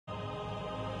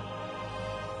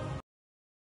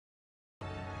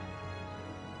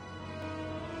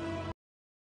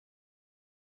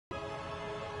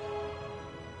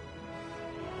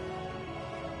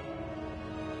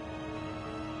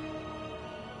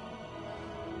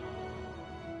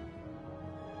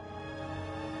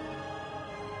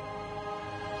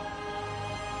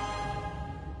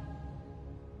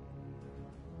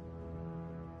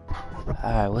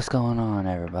Alright, what's going on,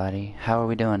 everybody? How are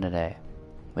we doing today?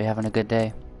 We having a good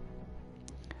day?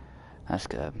 That's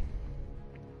good.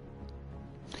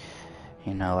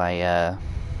 You know, I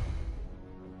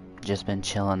just been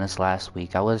chilling this last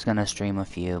week. I was gonna stream a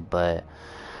few, but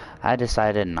I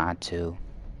decided not to.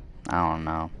 I don't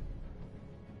know.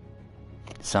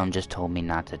 Someone just told me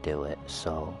not to do it,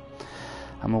 so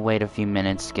I'm gonna wait a few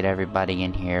minutes to get everybody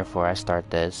in here before I start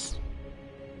this.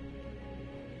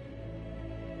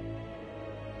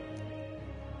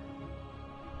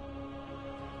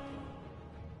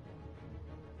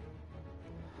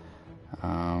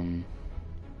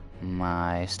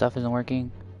 My stuff isn't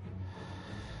working.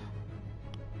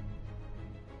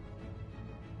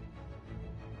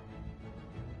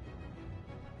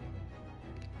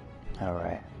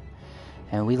 Alright.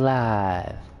 And we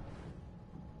live.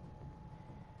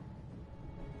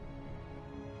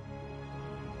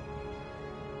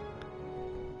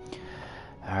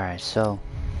 Alright, so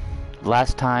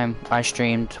last time I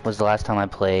streamed was the last time I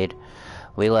played.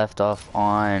 We left off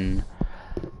on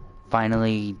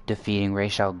finally defeating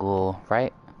Ra's al Ghul,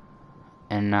 right?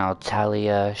 And now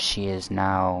Talia, she is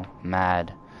now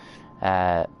mad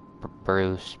at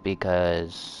Bruce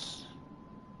because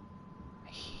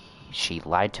he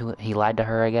lied to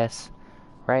her, I guess,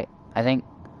 right? I think,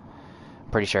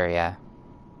 pretty sure, yeah.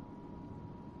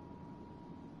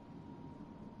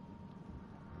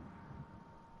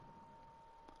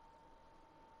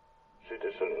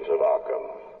 Citizens of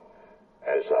Arkham,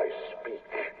 as I speak,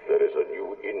 there is a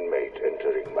new inmate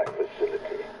entering my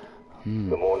facility.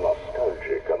 The more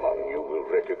nostalgic among you will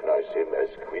recognize him as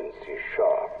Quincy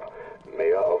Sharp,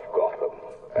 Mayor of Gotham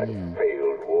and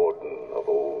failed warden of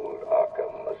old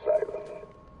Arkham Asylum.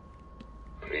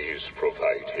 Please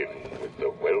provide him with the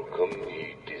welcome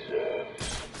he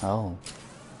deserves. Oh.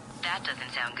 That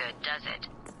doesn't sound good, does it?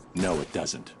 No, it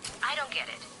doesn't. I don't get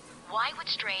it. Why would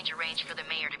Strange arrange for the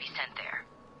mayor to be sent there?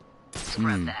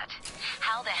 Scrub that.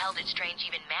 How the hell did Strange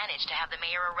even manage to have the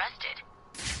mayor arrested?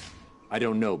 I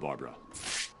don't know, Barbara.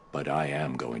 But I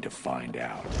am going to find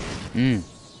out.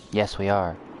 Yes, we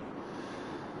are.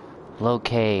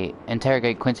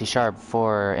 Interrogate Quincy Sharp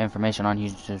for information on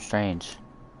Houston Strange.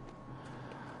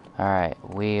 Alright,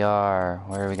 we are...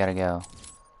 Where do we gotta go?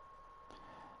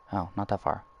 Oh, not that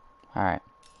far. Alright.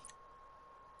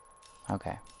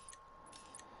 Okay.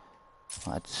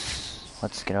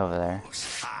 Let's get over there.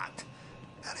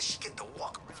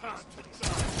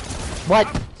 What?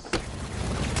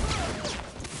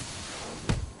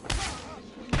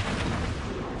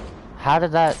 How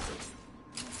did that...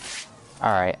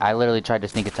 Alright, I literally tried to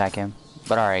sneak attack him.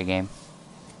 But alright, game.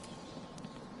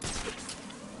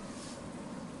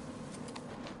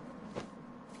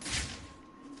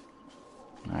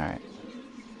 Alright.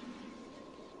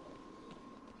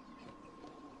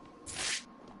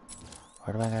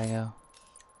 Where do I gotta go?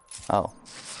 Oh.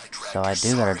 So I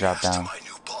do gotta drop down.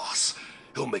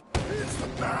 He'll make it's the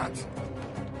bat.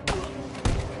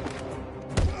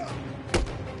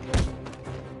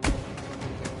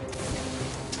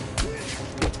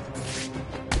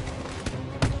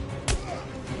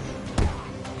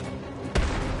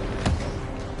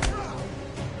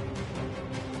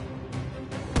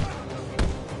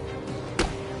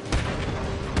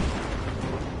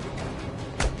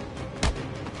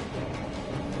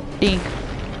 Dink.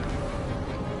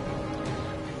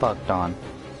 Fucked on.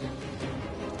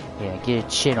 Yeah, get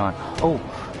it shit on. Oh.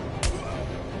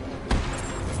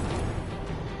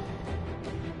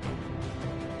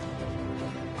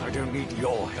 I don't need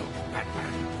your help,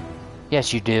 Batman.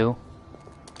 Yes, you do.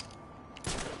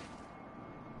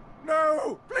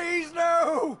 No! Please,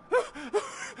 no!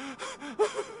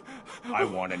 I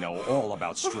want to know all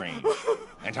about Strange,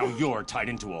 and how you're tied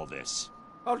into all this.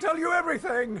 I'll tell you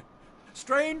everything.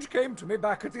 Strange came to me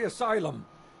back at the asylum.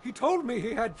 He told me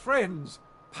he had friends,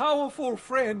 powerful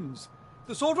friends,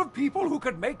 the sort of people who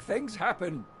could make things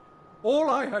happen. All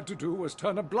I had to do was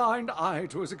turn a blind eye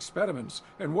to his experiments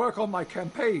and work on my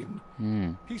campaign.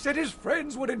 He said his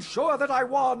friends would ensure that I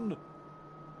won.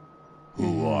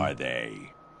 Who are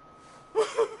they?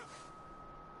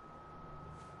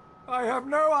 I have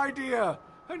no idea.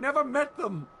 I never met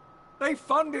them. They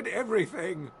funded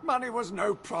everything. Money was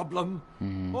no problem.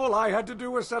 All I had to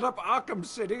do was set up Arkham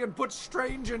City and put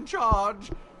Strange in charge.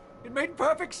 It made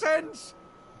perfect sense.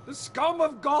 The scum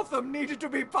of Gotham needed to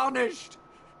be punished.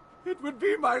 It would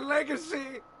be my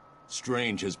legacy.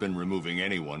 Strange has been removing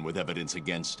anyone with evidence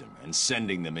against him and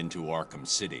sending them into Arkham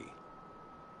City.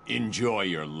 Enjoy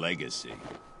your legacy.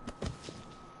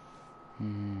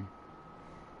 Bruce,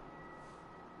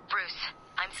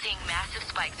 I'm seeing massive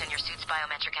spikes in your suit's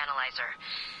biometric analyzer.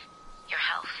 Your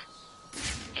health.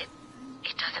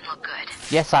 It doesn't look good.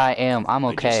 Yes, I am. I'm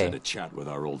I just had okay. a chat with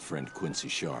our old friend Quincy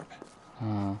Sharp.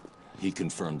 He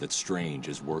confirmed that Strange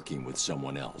is working with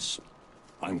someone else.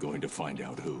 I'm going to find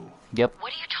out who. Yep.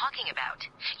 What are you talking about?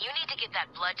 You need to get that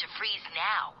blood to freeze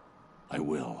now. I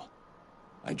will.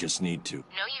 I just need to.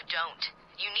 No, you don't.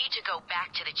 You need to go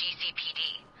back to the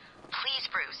GCPD. Please,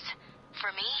 Bruce.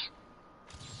 For me?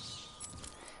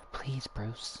 Please,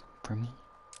 Bruce. For me.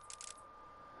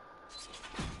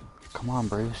 Come on,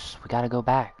 Bruce. We gotta go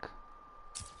back.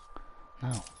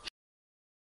 No.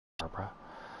 Barbara.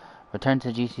 Return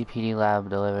to GCPD lab.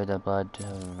 Deliver the blood to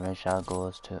Rachel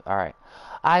goes to. Alright.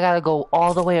 I gotta go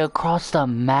all the way across the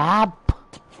map?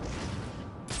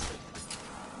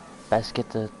 Best get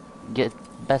the.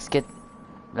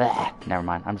 Bleh. Never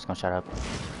mind. I'm just gonna shut up.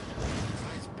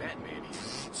 It's Batman.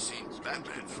 He's seen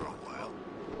Batman for a while.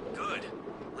 Good.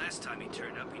 Last time he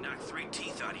turned up, he knocked 3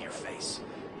 teeth out of your face.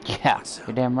 Yeah,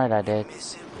 you're damn right I did.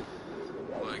 Miss him?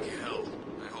 Like hell.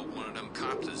 I hope one of them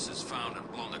copters is found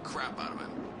and blown the crap out of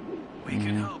him. We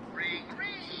can help. Ring, ring.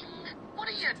 What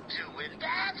are you doing,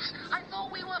 Bats? I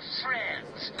thought we were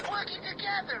friends, working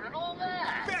together and all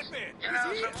that. Batman, You know,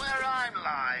 from where I'm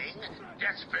lying,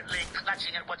 desperately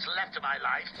clutching at what's left of my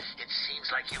life, it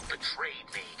seems like you betrayed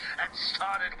me and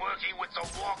started working with the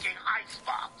walking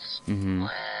icebox.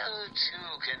 Well, two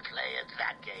can play at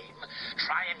that game.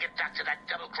 Try and get back to that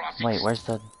double-crossing... Wait, where's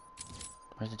the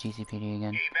GCPD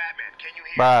again? Hey, Batman, can you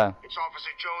hear Bruh, me? It's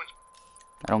Officer Jones.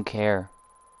 I don't care.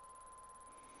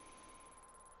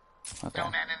 Okay. No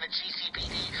man in the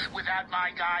GCPD without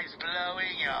my guys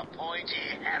blowing your pointy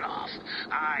head off.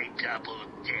 I double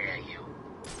dare you.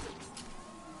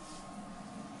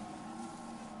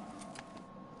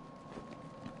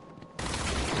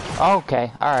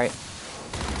 Okay, alright.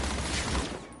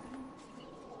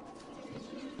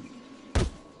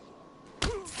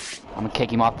 I'm gonna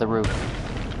kick him off the roof.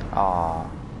 Aw.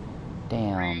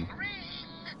 Damn.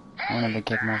 I wanted to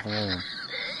kick him off the roof.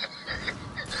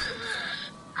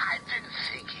 I've been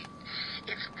thinking,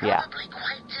 it's Yeah. probably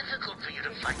quite difficult for you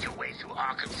to find your way through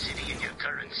Arkham City in your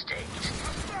current state.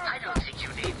 I don't think you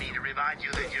need me to remind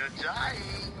you that you're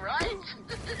dying, right?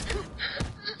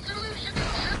 The solution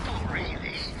is simple,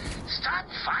 really. Stop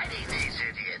fighting these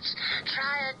idiots.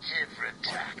 Try a different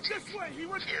tactic. Kill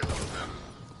them.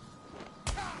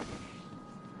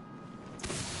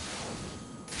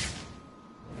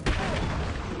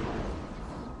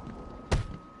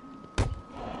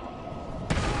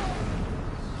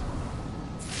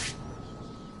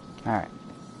 Alright.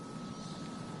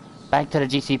 Back to the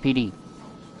GCPD.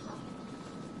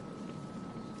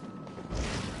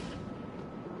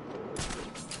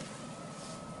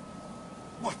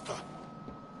 What the?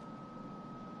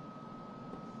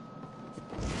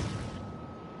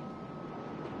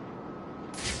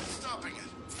 Stopping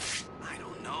it. I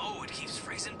don't know. It keeps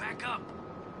freezing back up.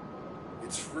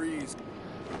 It's freeze.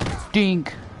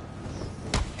 Dink!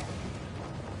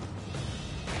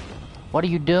 What are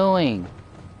you doing?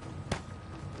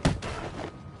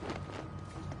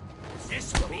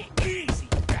 This will be easy,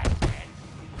 Batman.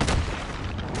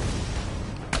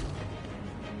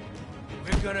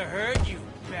 We're gonna hurt you,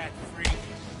 Bat Freak.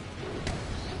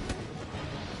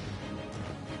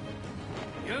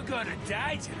 You're gonna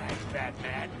die tonight,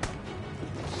 Batman.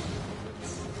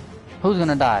 Who's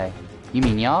gonna die? You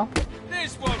mean y'all?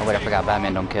 This won't Oh wait, I take forgot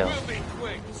Batman long. don't kill. We'll be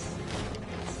quick.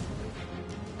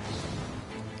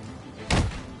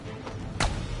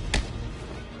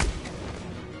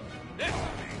 This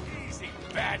will be easy,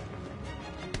 Bat.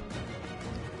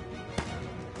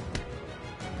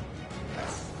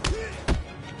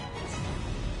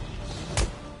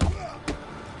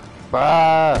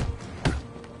 Bruh!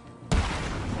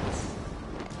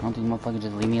 I don't think motherfucker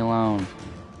just leave me alone.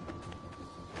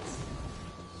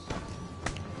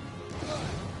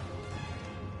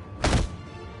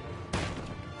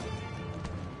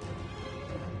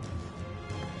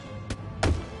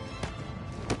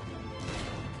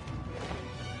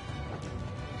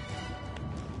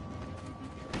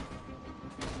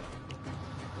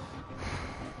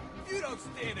 You don't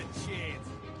stand a chance.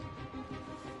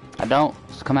 I don't.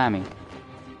 Just come at me.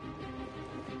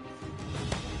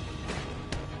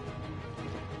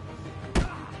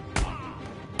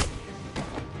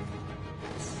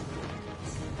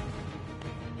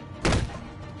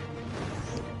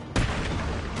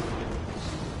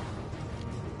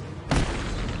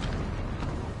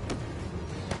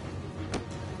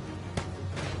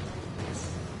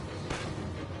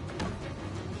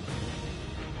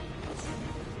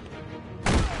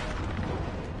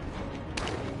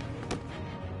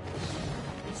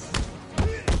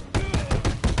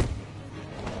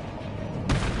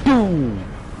 Boom!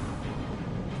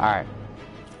 Alright.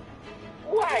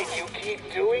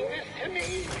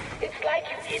 me. It's like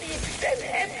you idiots spend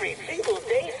every single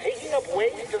day thinking up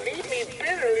ways to leave me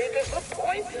bitterly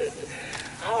disappointed.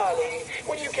 Harley,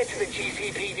 when you get to the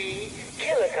GCPD,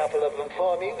 kill a couple of them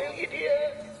for me, will you,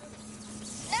 dear?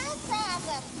 No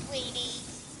problem, sweetie.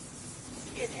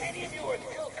 If any of you are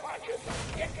still conscious,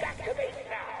 get back to base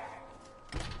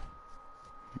now.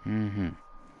 Mm-hmm.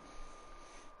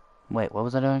 Wait, what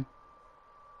was I doing?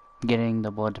 Getting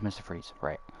the blood to Mr. Freeze,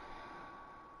 right.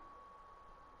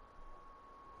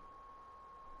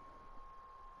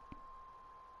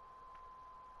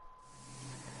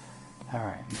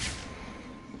 Alright.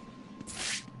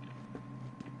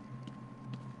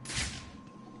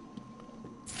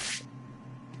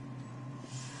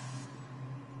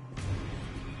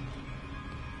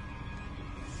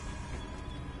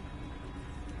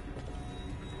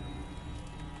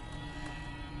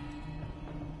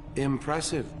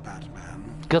 Impressive, Batman.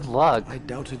 Good luck. I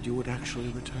doubted you would actually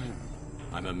return.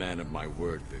 I'm a man of my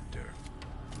word, Victor.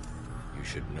 You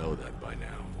should know that by now.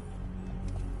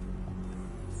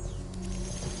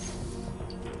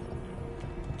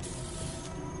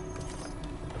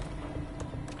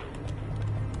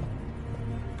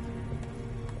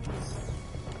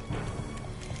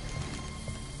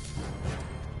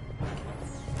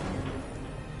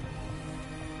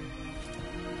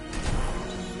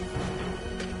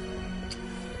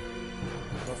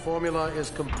 The formula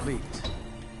is complete.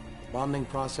 Bonding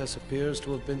process appears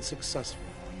to have been successful.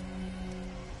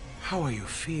 How are you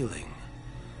feeling?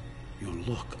 You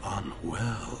look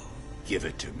unwell. Give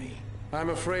it to me. I'm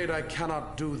afraid I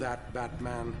cannot do that,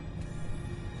 Batman.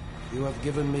 You have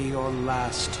given me your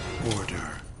last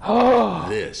order.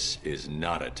 This is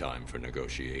not a time for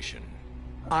negotiation.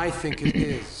 I think it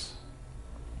is.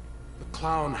 The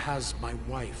clown has my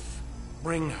wife.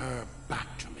 Bring her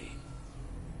back to me.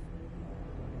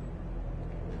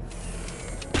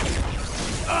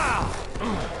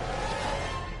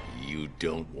 You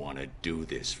don't want to do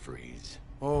this, Freeze.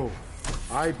 Oh,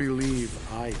 I believe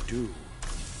I do.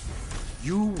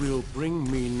 You will bring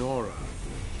me Nora,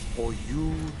 or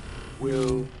you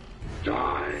will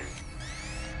die.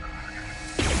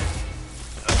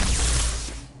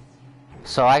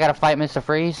 So I gotta fight Mr.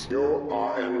 Freeze? You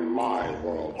are in my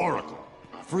world. Oracle,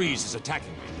 Freeze is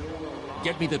attacking me.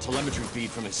 Get me the telemetry feed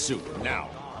from his suit, now.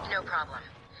 No problem.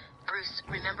 Bruce,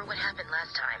 remember what happened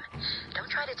last time. Don't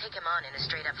try to take him on in a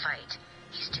straight-up fight.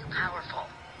 He's too powerful.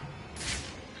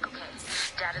 Okay,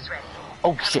 data's ready.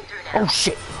 Oh shit, oh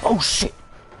shit, oh shit.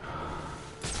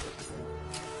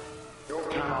 You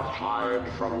cannot hide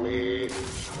from me.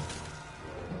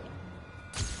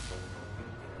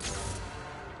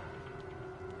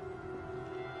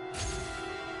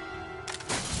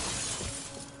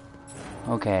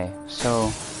 Okay, so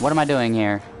what am I doing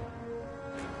here?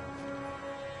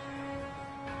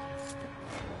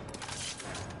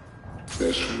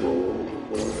 This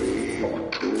room will be your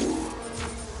tomb.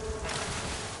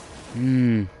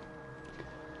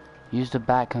 Use the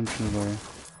bat computer.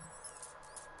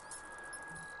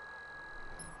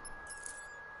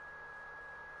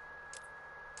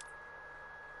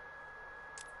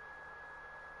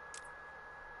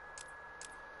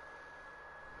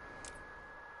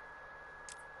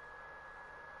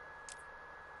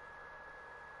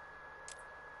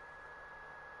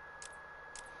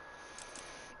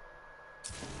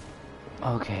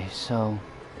 Okay, so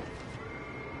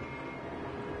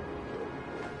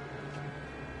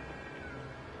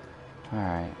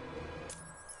alright.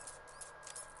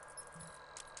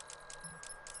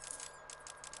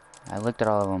 I looked at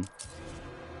all of them.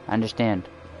 I understand.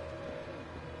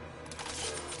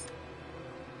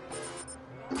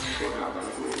 You should have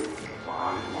agreed to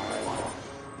find my wife.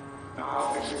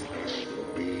 Now this place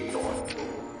will be your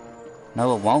tomb.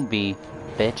 No, it won't be,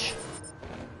 bitch.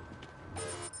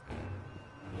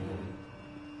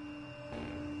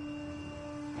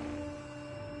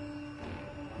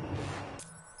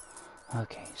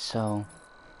 Okay, so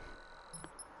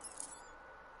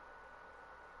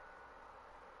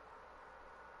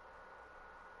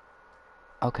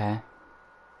okay.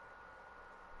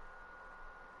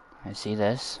 I see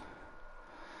this.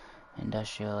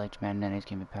 Industrial electromagnetics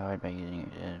can be powered by using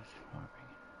it.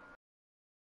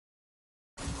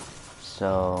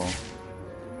 So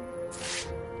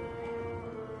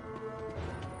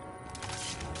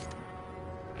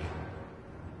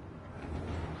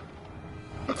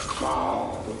The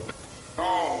clown.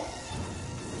 No!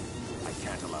 I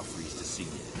can't allow Freeze to see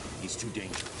me. He's too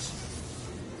dangerous.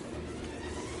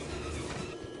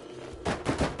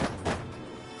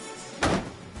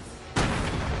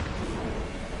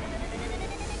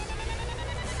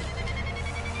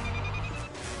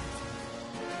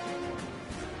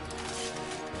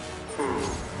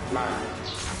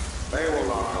 giants. They will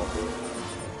not help you.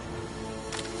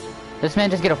 This man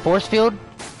just get a force field?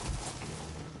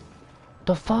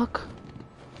 The fuck?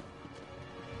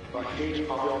 The heat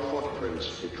of your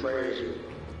footprints betrays you.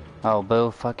 Oh,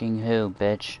 boo fucking who,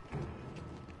 bitch?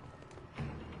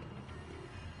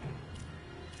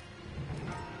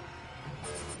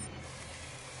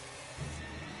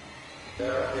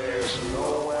 There is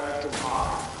nowhere to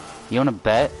hide. You wanna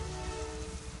bet?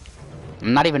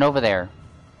 I'm not even over there.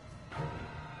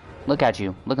 Look at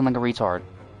you, looking like a retard.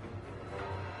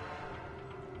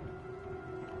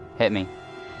 Hit me.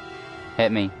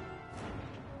 Hit me.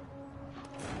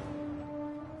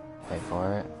 Wait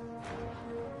for it.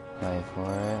 Wait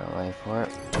for it. Wait for it.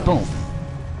 Boom.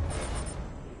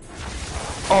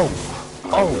 Oh.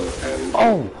 Oh.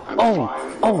 Oh. Oh.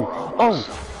 Oh.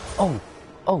 Oh.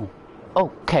 Oh.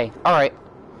 Oh. Okay. Alright.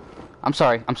 I'm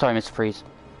sorry, Mr. Freeze.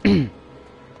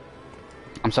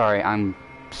 I'm sorry. I'm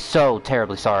so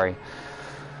terribly sorry.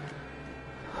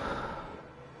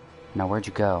 Now, where'd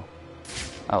you go?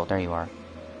 Oh, there you are.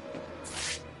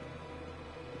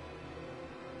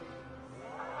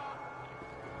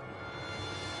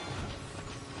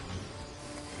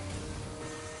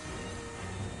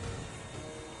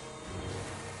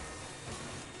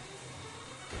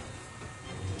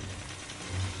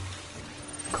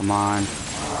 Come on.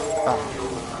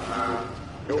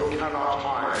 You cannot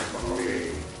hide from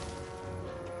me.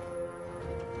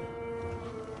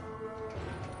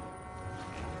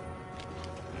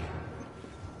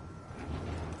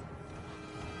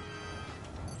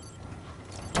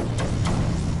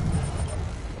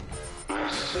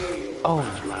 I see you,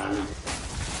 Batman.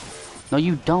 No,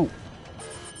 you don't.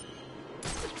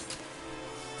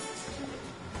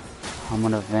 I'm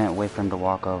gonna vent, wait for him to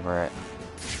walk over it.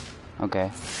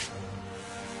 Okay.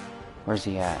 Where's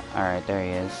he at? Alright, there he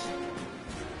is.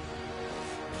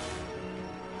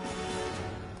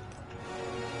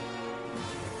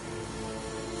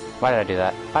 Why did I do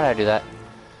that? Why did I do that?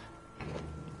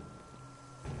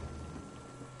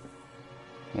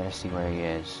 Gotta see where he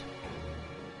is.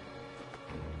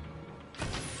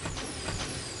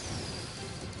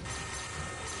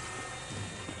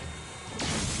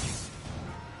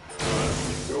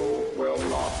 You will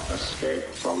not escape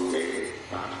from me,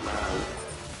 Batman.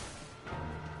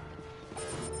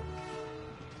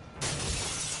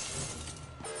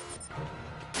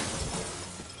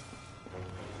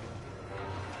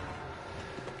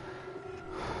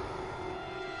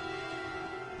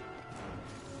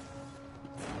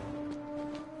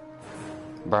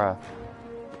 Bruh.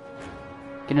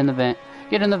 Get in the vent.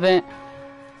 Get in the vent.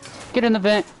 Get in the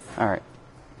vent. Alright.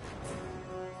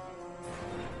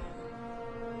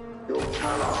 You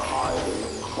cannot hide in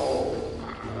the cold,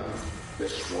 Batman.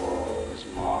 This world is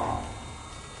mine.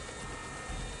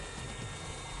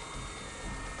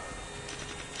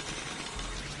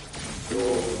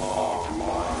 You are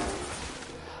mine.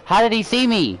 How did he see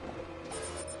me?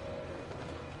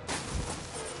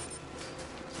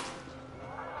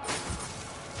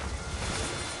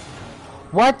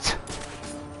 What?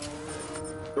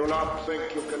 Do not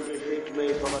think you can defeat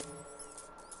me from a...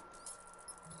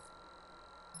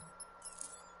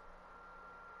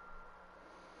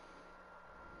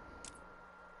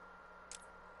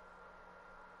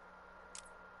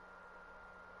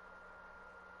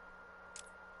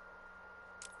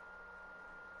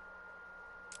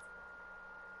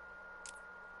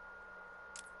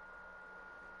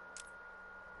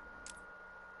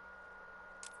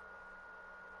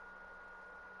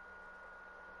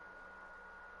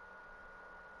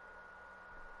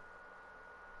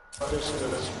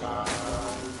 distance,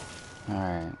 Batman.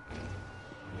 Alright.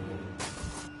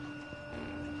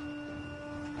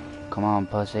 Come on,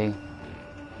 pussy.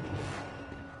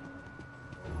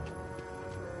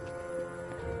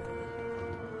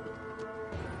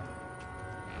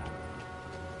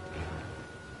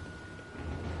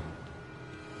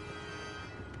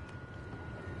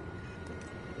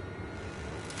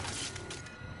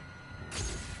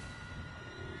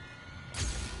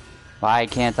 Why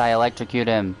can't I electrocute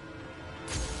him?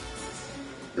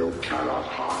 You cannot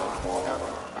hide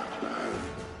forever, Batman.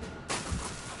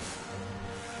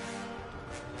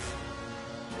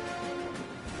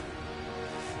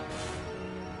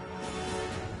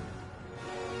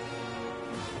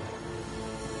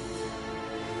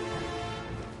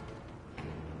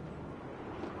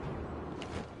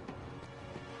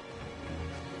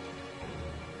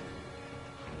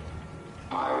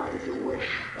 Hide if you wish,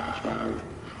 Batman.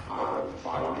 I will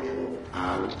find you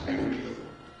and end you.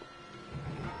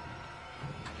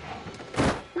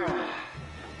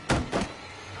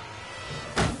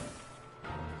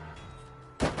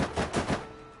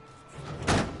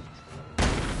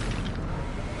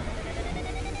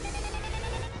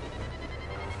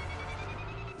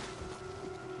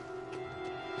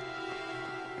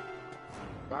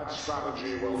 That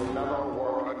strategy will never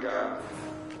work again.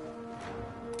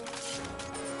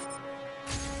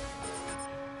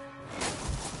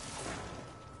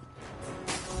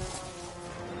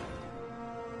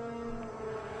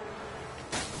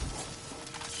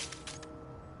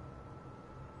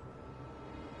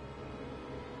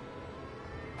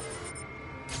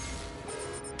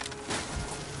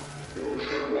 You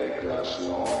should make less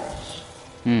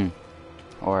noise.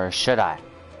 Or should I?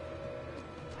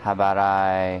 How about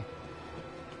I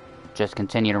just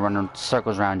continue to run in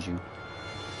circles around you?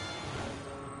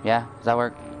 Yeah? Does that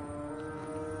work?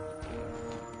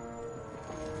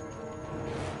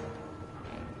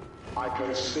 I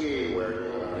can see where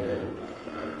you are in.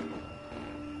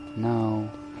 No.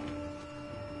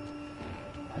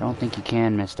 I don't think you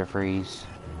can, Mr. Freeze.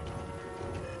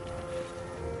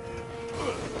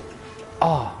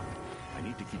 Oh! I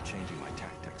need to keep changing my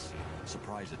tactics.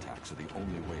 Surprise attacks are the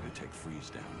only way to take Freeze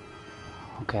down.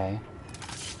 Okay.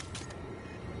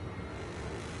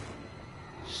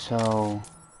 So...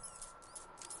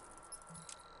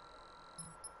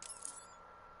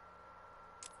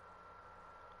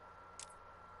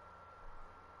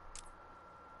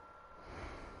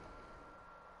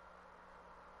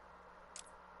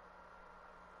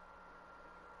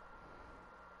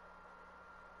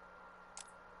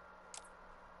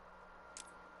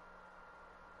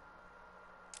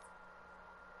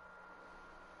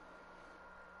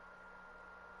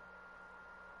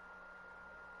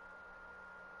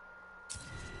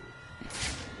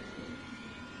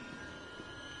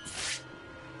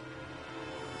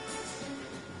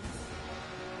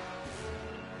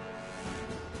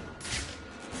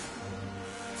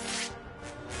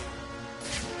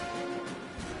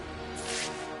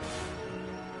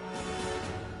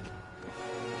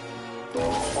 Your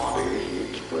body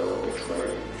heat will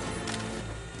betray.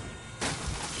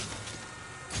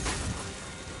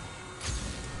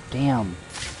 Damn.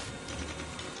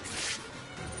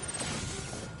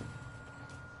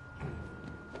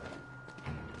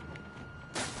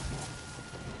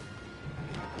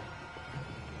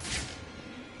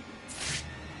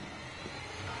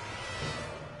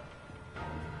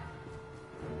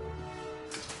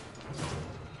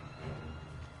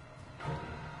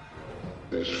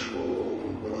 This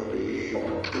room will be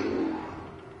your tomb.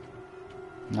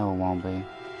 No, it won't be.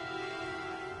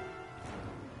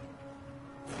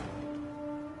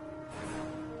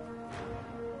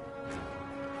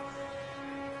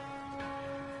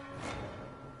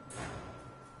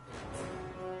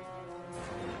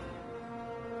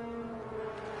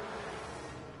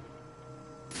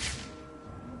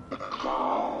 A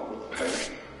clown will pay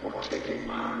for taking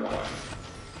my wife.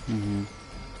 Mm-hmm.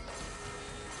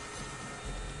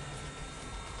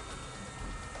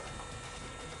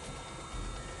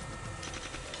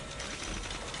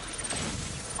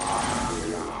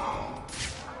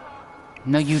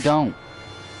 No, you don't.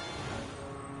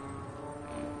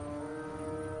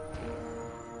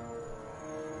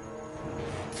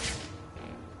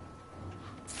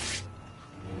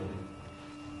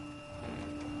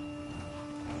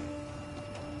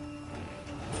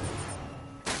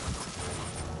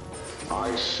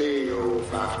 I see you,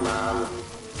 Batman.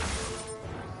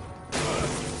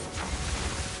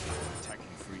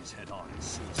 Attacking Freeze head on is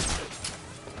suicide.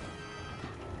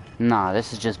 Nah,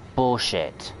 this is just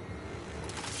bullshit.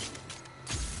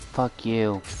 Fuck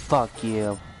you. Fuck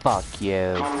you. Fuck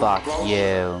you. Fuck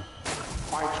you.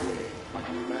 Fight me like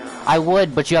a man. I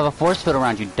would, but you have a force field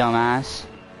around you, dumbass.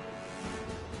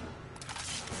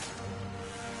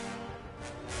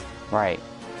 Right.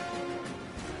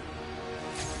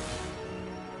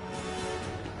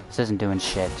 This isn't doing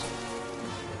shit.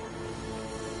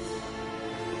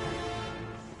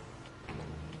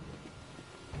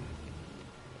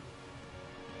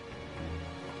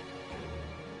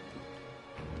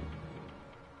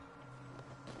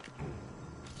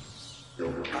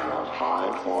 You cannot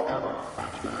hide forever,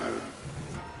 Batman.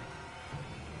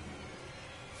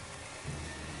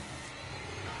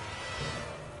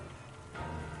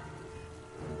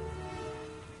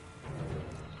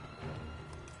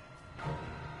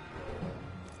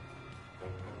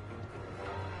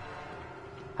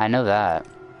 I know that.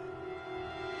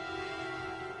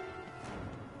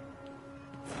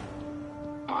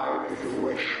 If you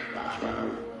wish,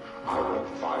 Batman, I will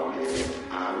find you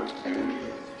and end you.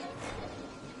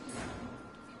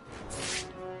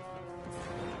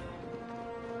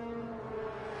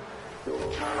 You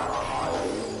cannot hide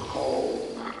in the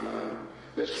cold, Batman.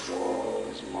 This world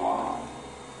is mine.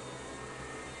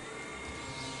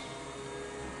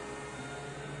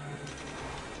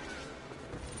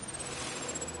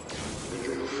 Did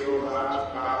you feel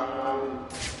that, Batman?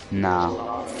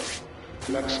 No.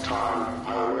 Next time,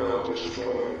 I will destroy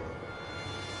you.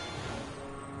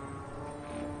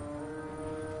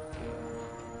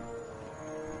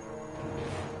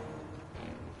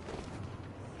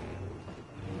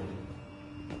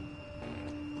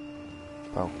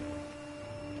 Oh.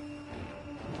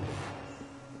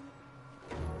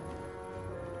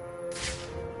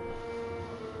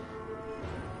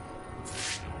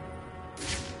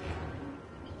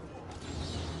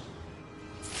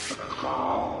 The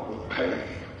Khal will pay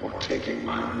for taking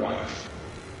my wife.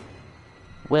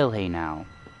 Will he now?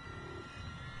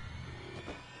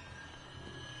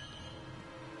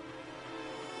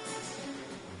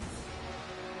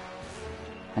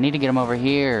 I need to get him over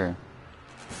here.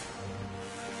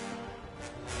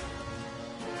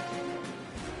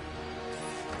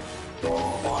 Your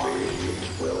body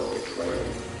it will betray you.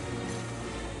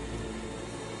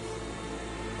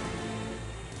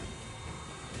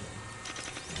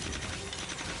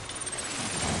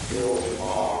 You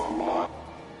are mine.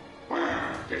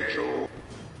 Where did you?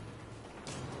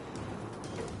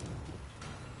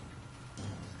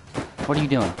 What are you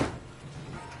doing?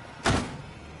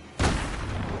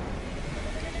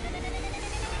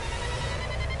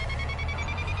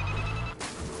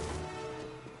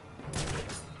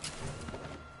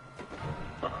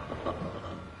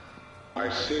 I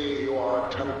see you are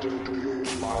attempting to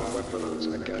use my weapons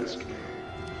against me.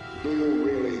 Do you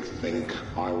really think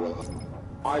I will?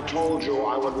 I told you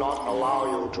I would not allow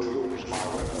you to use my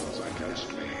weapons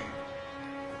against me.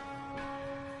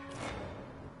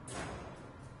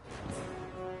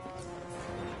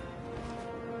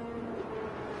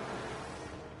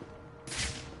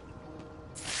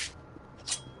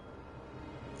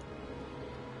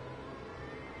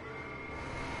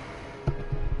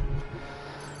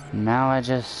 Now I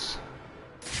just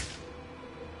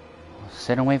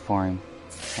sit and wait for him,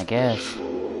 I guess.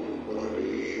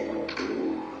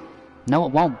 No,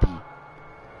 it won't be.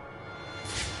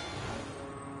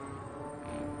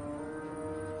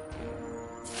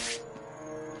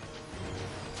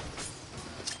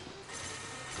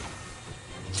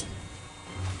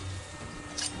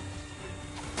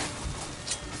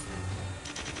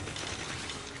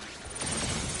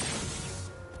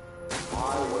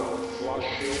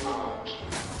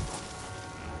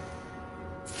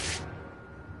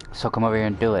 So come over here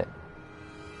and do it,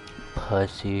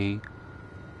 pussy.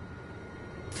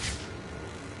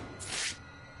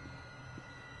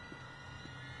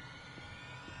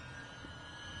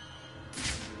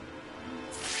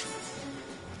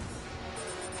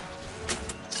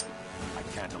 I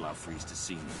can't allow Freeze to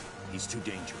see me. He's too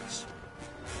dangerous.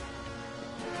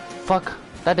 Fuck!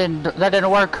 That didn't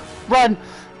work. Run!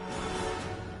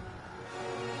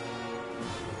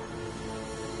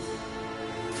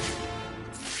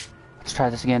 Let's try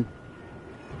this again.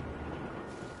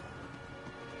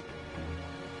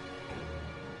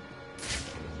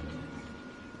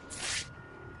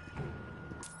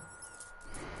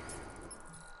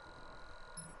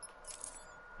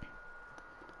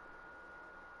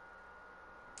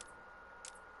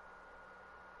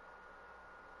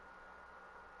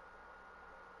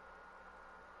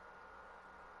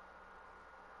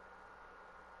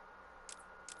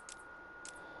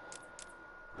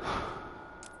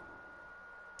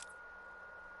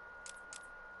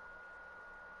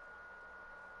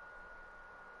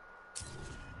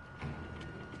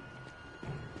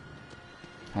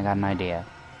 I got an idea.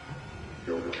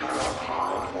 You cannot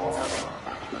hide forever,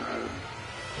 Batman.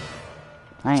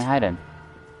 I ain't hiding.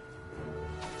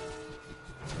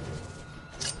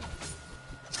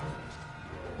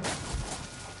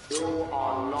 You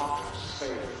are not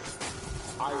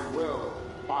safe. I will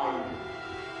find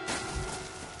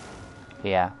you.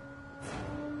 Yeah.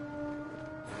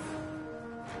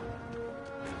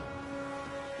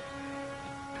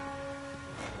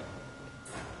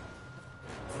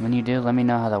 When you do, let me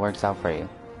know how that works out for you.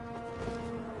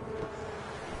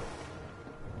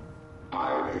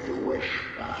 If you wish,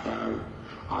 Batman,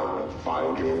 I will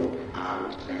find you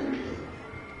and end you.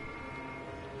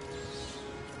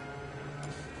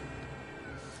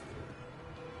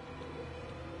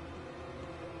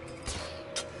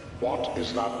 What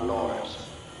is that noise?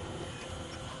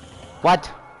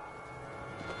 What?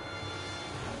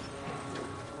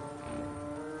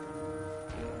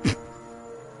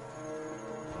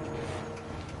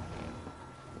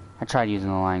 I tried using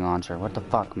the line launcher. What the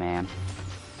fuck, man?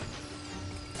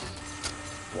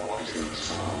 What is that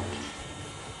sound?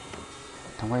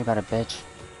 Don't worry about it, bitch.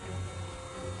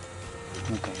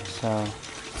 Okay, so...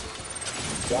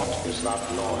 What is that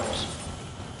noise?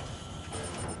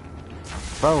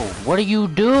 Bro, what are you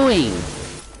doing?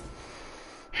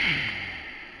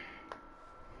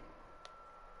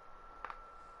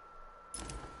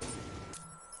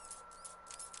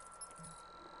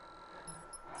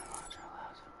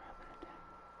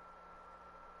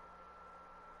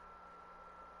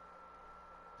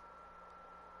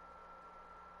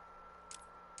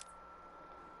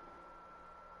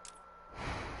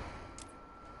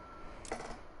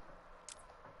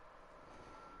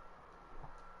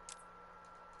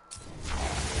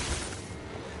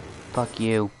 Fuck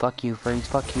you. Fuck you, freeze.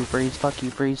 Fuck you, freeze. Fuck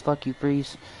you, freeze. Fuck you,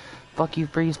 freeze. Fuck you,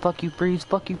 freeze. Fuck you, freeze.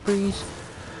 Fuck you, freeze.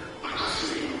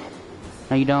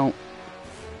 No, you don't.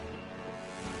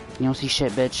 You don't see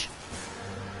shit, bitch.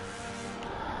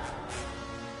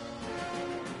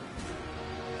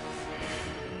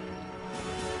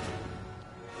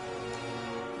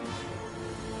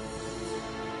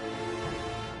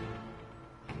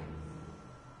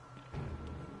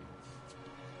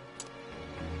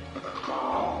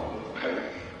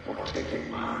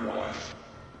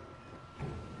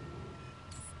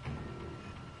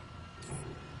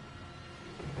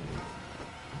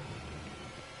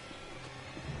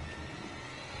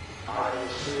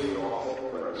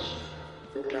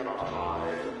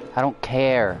 I don't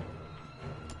care.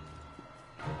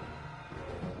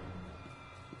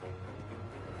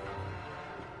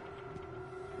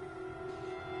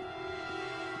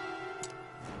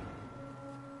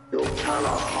 You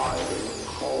cannot hide in the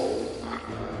cold,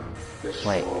 Batman. This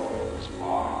Wait. world is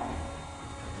mine.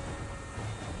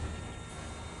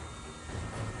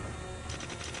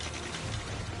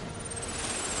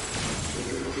 Did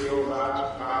you feel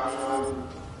that, Batman?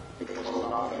 It was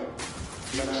nothing.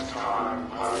 Next time,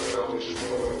 I will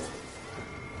destroy you.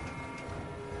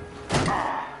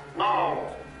 No!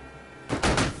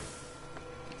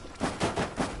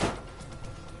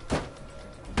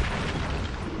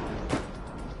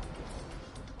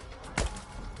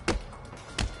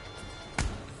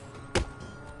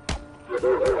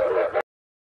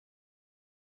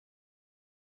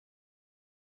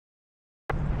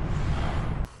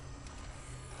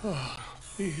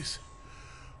 Please.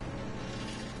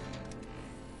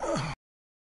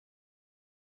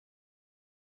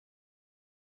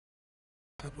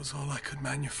 That was all I could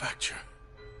manufacture.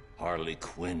 Harley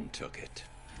Quinn took it.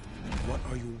 What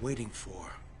are you waiting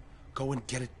for? Go and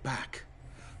get it back.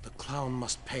 The clown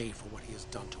must pay for what he has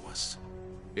done to us.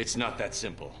 It's not that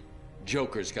simple.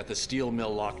 Joker's got the steel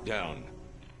mill locked down.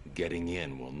 Getting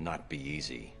in will not be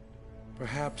easy.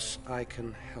 Perhaps I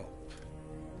can help.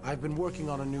 I've been working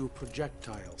on a new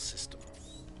projectile system.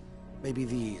 Maybe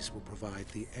these will provide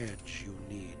the edge you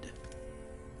need.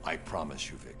 I promise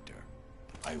you, Victor.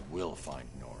 I will find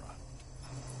Nora.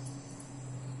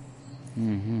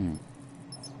 Mm-hmm.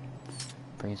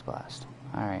 Freeze blast.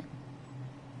 Alright.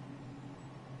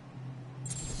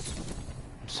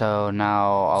 So now,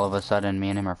 all of a sudden, me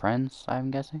and him are friends,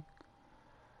 I'm guessing?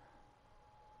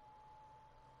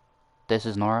 This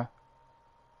is Nora?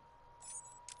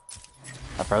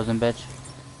 A frozen bitch?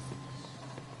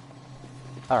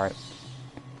 Alright.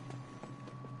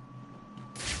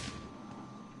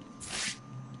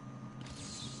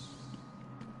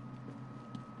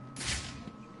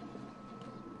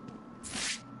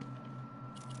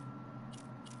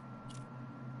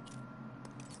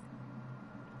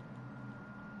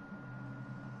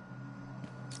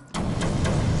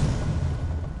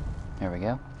 There we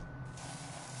go.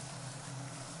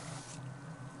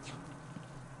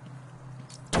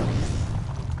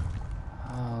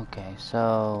 Okay,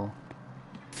 so...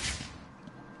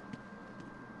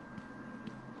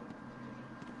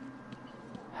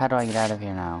 how do I get out of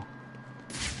here now?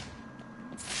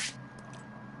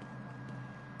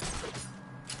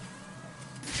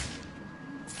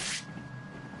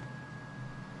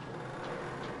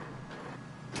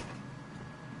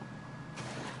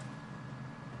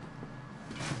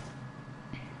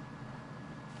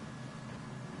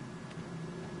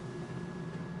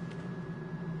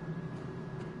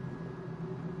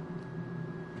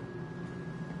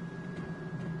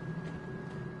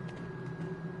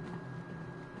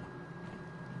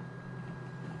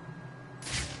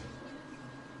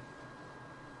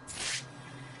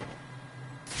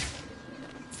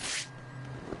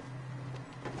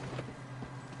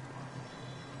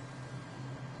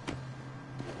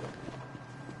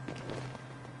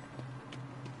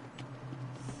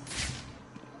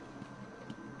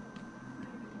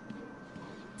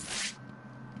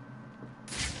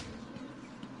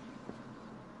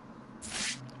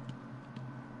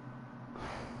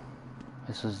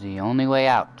 This is the only way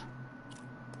out.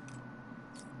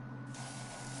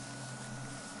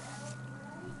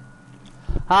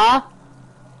 Huh?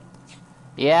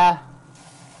 Yeah?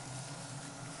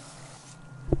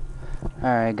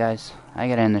 Alright guys, I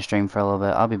gotta end the stream for a little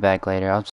bit. I'll be back later.